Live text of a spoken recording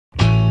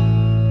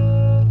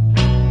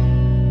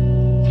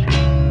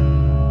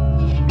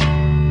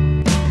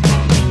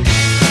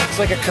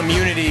like a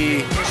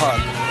community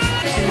hub.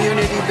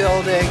 Community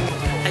building.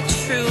 A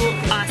true,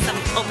 awesome,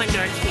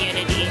 open-door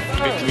community.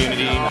 Good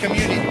community.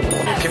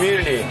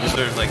 Community.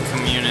 Sort of like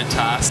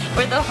communitas.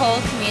 Where the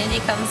whole community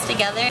comes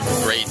together.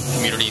 Great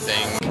community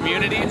thing.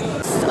 Community.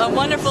 A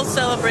wonderful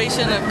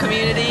celebration of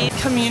community.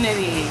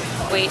 Community.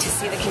 Way to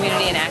see the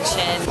community in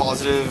action.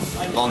 Positive,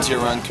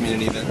 volunteer-run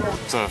community event.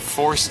 It's a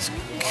forced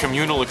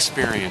communal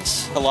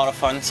experience. A lot of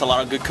fun. It's a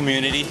lot of good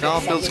community. It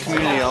all builds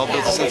community. It all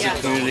builds a sense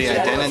of community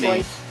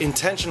identity.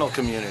 Intentional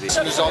community.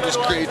 So there's all this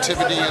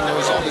creativity and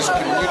there's all this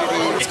community.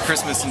 It's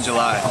Christmas in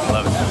July. I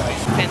love it.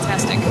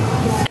 Fantastic.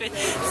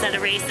 It's not a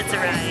race, it's a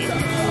ride.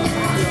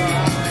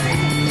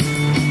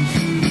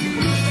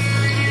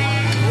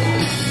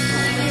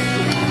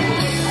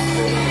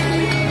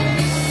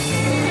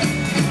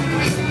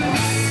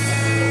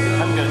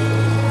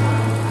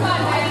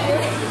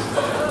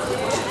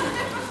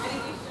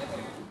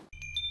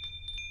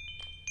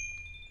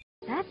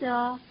 That's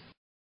all.